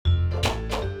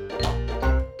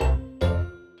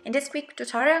In this quick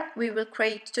tutorial, we will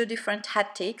create two different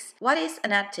head takes. What is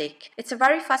an head take? It's a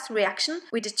very fast reaction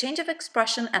with a change of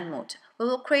expression and mood. We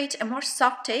will create a more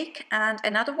soft take and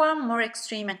another one more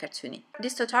extreme and cartoony.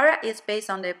 This tutorial is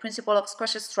based on the principle of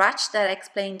squash and stretch that I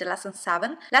explained in lesson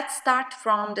 7. Let's start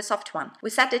from the soft one. We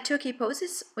set the two key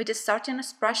poses with the starting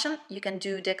expression. You can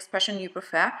do the expression you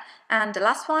prefer. And the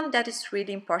last one that is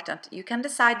really important. You can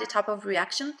decide the type of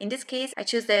reaction. In this case, I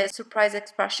choose the surprise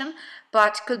expression,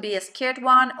 but could be a scared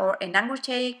one or an angry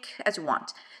take as you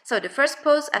want. So the first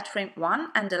pose at frame 1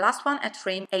 and the last one at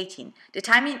frame 18. The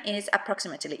timing is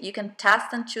approximately. You can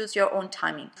test and choose your own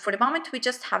timing. For the moment, we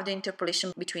just have the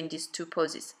interpolation between these two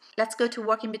poses. Let's go to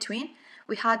work in between.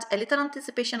 We had a little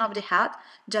anticipation of the head,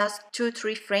 just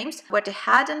 2-3 frames, where the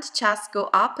head and chest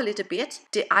go up a little bit,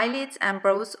 the eyelids and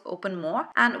brows open more,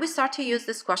 and we start to use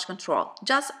the squash control,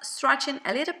 just stretching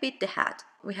a little bit the head.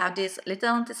 We have this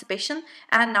little anticipation,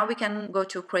 and now we can go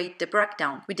to create the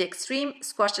breakdown with the extreme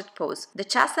squashed pose. The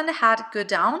chest and the head go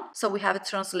down, so we have a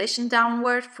translation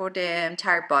downward for the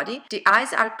entire body. The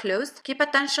eyes are closed. Keep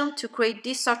attention to create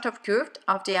this sort of curve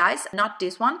of the eyes, not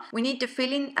this one. We need the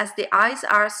feeling as the eyes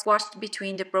are squashed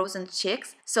between the brows and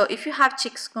cheeks. So if you have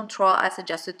cheeks control, I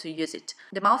suggest you to use it.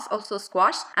 The mouth also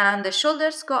squashed, and the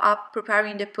shoulders go up,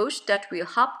 preparing the push that will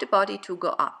help the body to go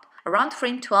up. Around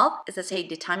frame 12, as I said,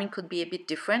 the timing could be a bit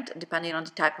different depending on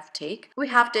the type of take. We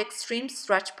have the extreme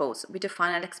stretch pose with the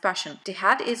final expression. The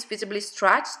head is visibly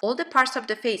stretched, all the parts of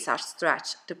the face are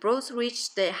stretched. The brows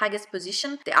reach the highest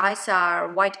position, the eyes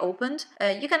are wide opened.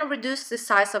 You can reduce the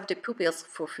size of the pupils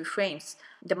for a few frames.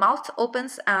 The mouth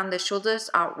opens and the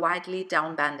shoulders are widely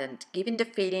downbended, giving the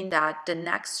feeling that the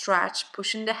neck stretch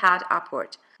pushing the head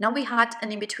upward. Now we had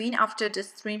an in-between after the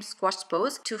extreme squash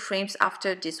pose, 2 frames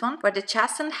after this one, where the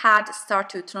chest and head start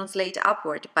to translate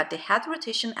upward, but the head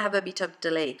rotation have a bit of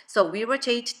delay. So we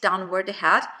rotate downward the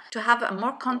head. To have a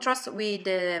more contrast with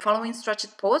the following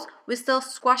stretched pose, we still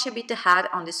squash a bit the head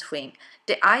on this frame.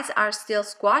 The eyes are still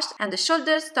squashed and the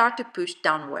shoulders start to push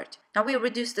downward. Now we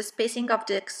reduce the spacing of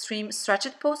the extreme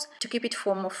stretched pose to keep it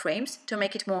 4 more frames to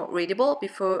make it more readable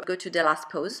before we go to the last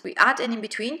pose. We add an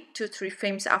in-between 2-3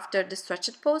 frames after the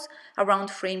stretched pose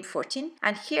around frame 14,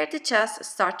 and here the chest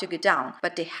start to go down,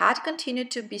 but the head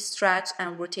continued to be stretched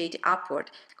and rotate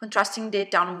upward, contrasting the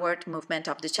downward movement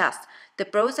of the chest. The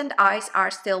brows and eyes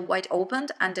are still wide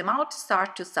opened and the mouth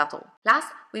start to settle. Last,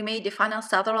 we made the final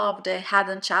settle of the head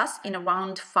and chest in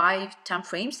around 5-10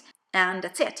 frames, and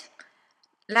that's it.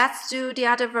 Let's do the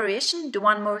other variation, the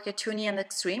one more cartoony and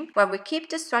extreme, where we keep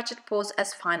the stretched pose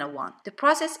as final one. The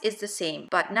process is the same,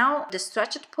 but now the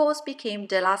stretched pose became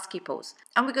the last key pose.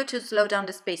 And we go to slow down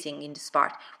the spacing in this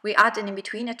part. We add an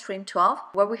in-between at frame 12,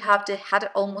 where we have the head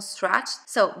almost stretched.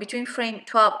 So between frame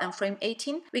 12 and frame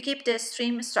 18, we keep the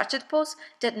extreme stretched pose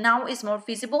that now is more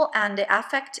visible and the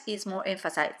effect is more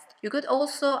emphasized. You could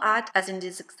also add, as in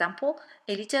this example,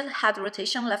 a little head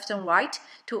rotation left and right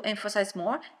to emphasize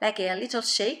more, like a little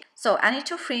shake. So any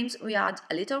 2 frames we add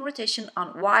a little rotation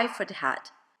on Y for the head.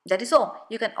 That is all.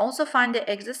 You can also find the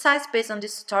exercise based on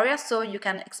this tutorial so you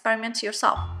can experiment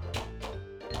yourself.